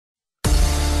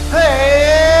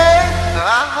Hey!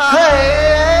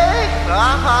 Hey!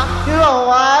 You know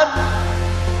what?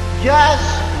 Yes,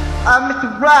 I'm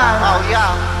Mr. Brown. Oh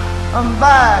yeah. I'm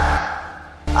back.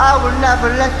 I will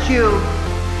never let you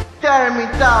tear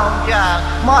me down. Yeah.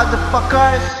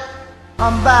 Motherfuckers,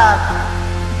 I'm back.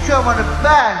 Show on the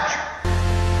bench.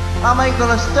 I ain't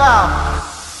gonna stop.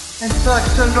 And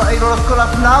selection right roll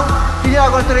up now. Hindi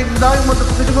ako na-trade down yung mundo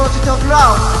ko siguro sa top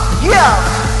round. Yeah!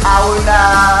 I will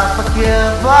never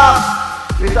give up.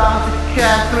 Without the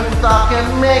chance to talk and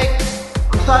make.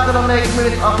 Cause I'm gonna make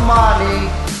millions of money.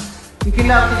 You can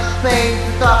have this space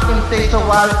to talk and takes a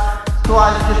while. So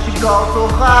I just go too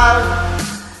hard.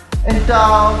 And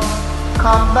don't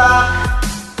come back.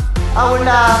 I will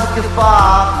never give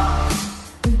up.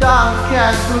 And don't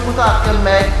chance to talk and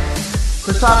make.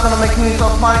 Cause I'm gonna make millions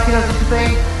of money, can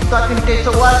anticipate. Talking takes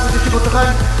a while, so just go to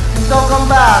hand and don't come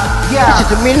back. Yeah.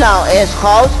 Listen to me now,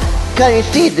 assholes. Can you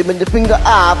see them with the finger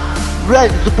up?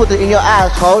 Ready to put it in your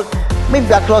asshole?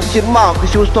 Maybe I closed your mouth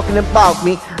cause you was talking about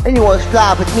me. And you was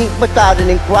laugh at me, but I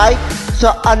didn't cry.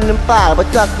 So unempire, but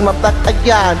talking my back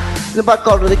again. Never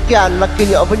called it again,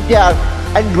 knocking you over there.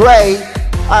 And Ray,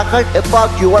 I heard about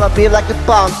you, wanna be like a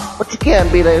punk. But you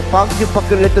can't be like a punk, you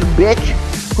fucking little bitch.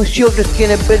 Cause you're just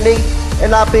skinny Billy.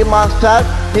 And I'll be myself,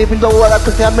 even though what I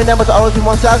could tell me, but I'll be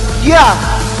myself. Yeah!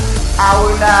 I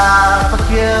will never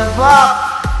give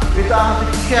up. Without the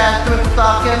chance to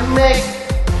talk and make.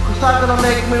 Cause I'm gonna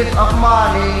make millions of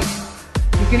money.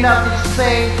 You can have this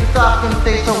space to talk and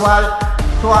takes a while.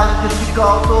 So I just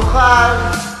go too hard.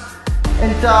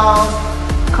 And don't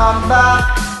come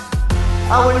back.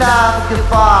 I will never give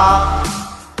up.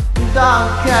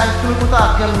 Without the chance to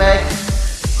talk and make.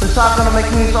 Cause I'm gonna make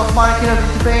millions of money, can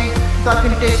anticipate.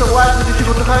 Talking takes a while, so you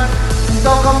go to hand and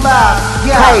don't come back.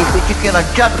 Yeah. Hey, but you cannot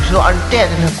jump because you're undead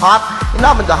in hip hop. And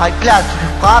I'm in the high class of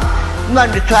hip hop.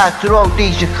 None the trash to roll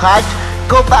these cards.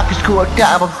 Go back to school and get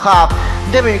a hop.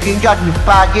 Then you can judge me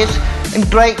faggots. And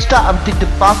Drake, start and take the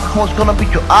fuck. Who's gonna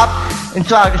beat you up? And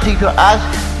try to see your ass,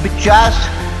 bitch ass.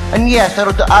 And yes, I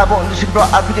wrote the album and this is brought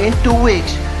up in 2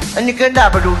 weeks. And you can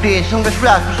never do this. I'm just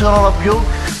relax with all of you.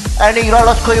 And then you're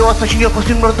lost because you was touching your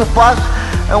costume to pass.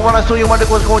 And when I saw you mother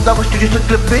was going down was just a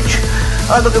clip bitch.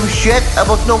 I don't give a shit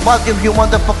about nobody of you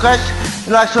motherfuckers.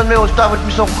 And I saw you start with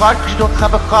me so hard because you don't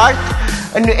have a card.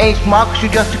 And you ain't smart because you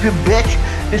just a bitch.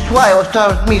 That's why I was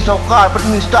starting with me so hard, but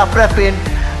me stop rapping.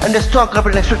 And the song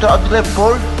rapping next to the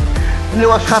Liverpool. And they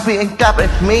was happy and clapping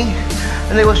at me.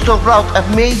 And they was so proud of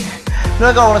me. And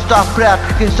I don't wanna stop rap,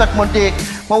 you can suck my dick.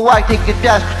 My wife take your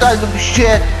dance because I don't give a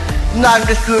shit. Now I'm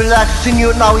just relaxing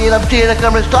you now, and I'm saying I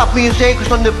can't stop me and say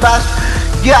cause I'm the best.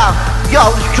 Yeah, yo,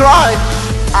 let's try.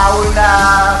 I will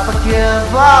never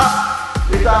give up.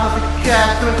 Without the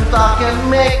chance to talk and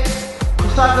make.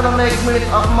 Cause I'm gonna make millions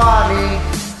of money.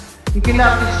 You can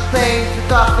have this space to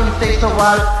talk and it takes a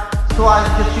while. So I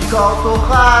just go too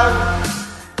hard.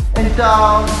 And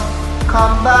don't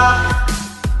come back.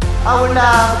 I will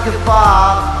never give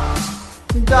up.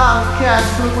 Without the chance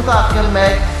to talk and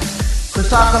make. Cause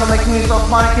I'm gonna make millions of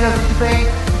money, can anticipate.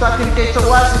 Talking it takes a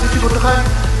while, so just go to hand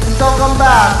and don't come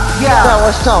back. Yeah. There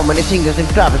were so many singers in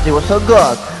Travis, they were so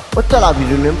good. But all of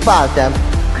you didn't pass them,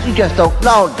 cause you just don't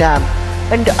know them.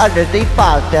 And the others they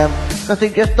pass them, cause they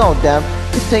just know them.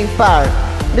 It's ain't fair.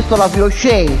 This all of you are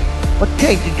shame. But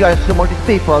change the judge to these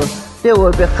people, they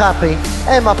will be happy.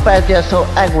 And my parents they are so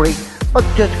angry. But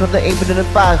just cause they ain't didn't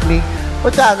pass me.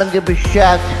 But I don't give a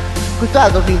shit. Cause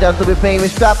I don't need them to be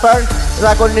famous rappers. And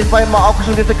I couldn't find my office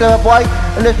with the camera boy.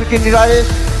 Unless we can deny this.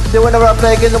 They will never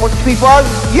play against most people.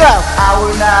 Yeah! I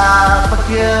will never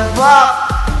give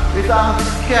up. Without the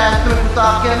chance to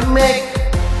talk and make.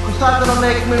 Cause I'm gonna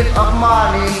make millions of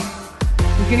money.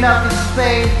 You can have this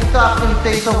space to talk and it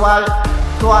takes a while.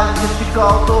 So I just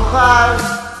go too hard.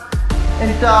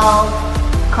 And don't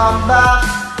come back.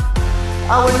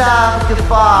 I will never give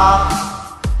up.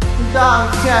 Without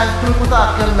the chance to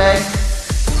talk and make.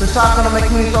 Cause I'm gonna make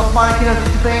millions of money, can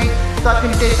anticipate.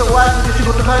 Talking takes a while, so just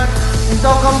go to hand and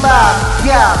don't come back.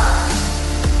 Yeah.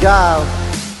 Joe,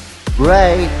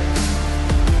 Ray,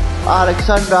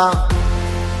 Alexandra,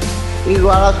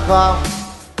 Igualaska.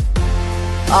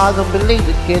 I don't believe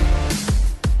it, kid.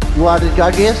 You are the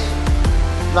judges?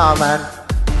 Nah, man.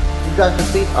 You guys are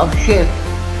a piece of shit.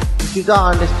 But you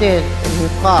don't understand in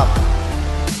hip hop.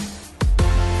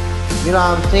 You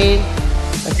know what I'm saying?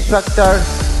 Instructor,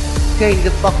 change the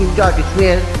fucking judges,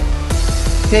 man.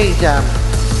 Change them.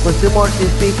 Because the more these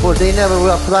people, they never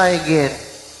will apply again.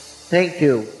 Thank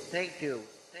you. Thank you.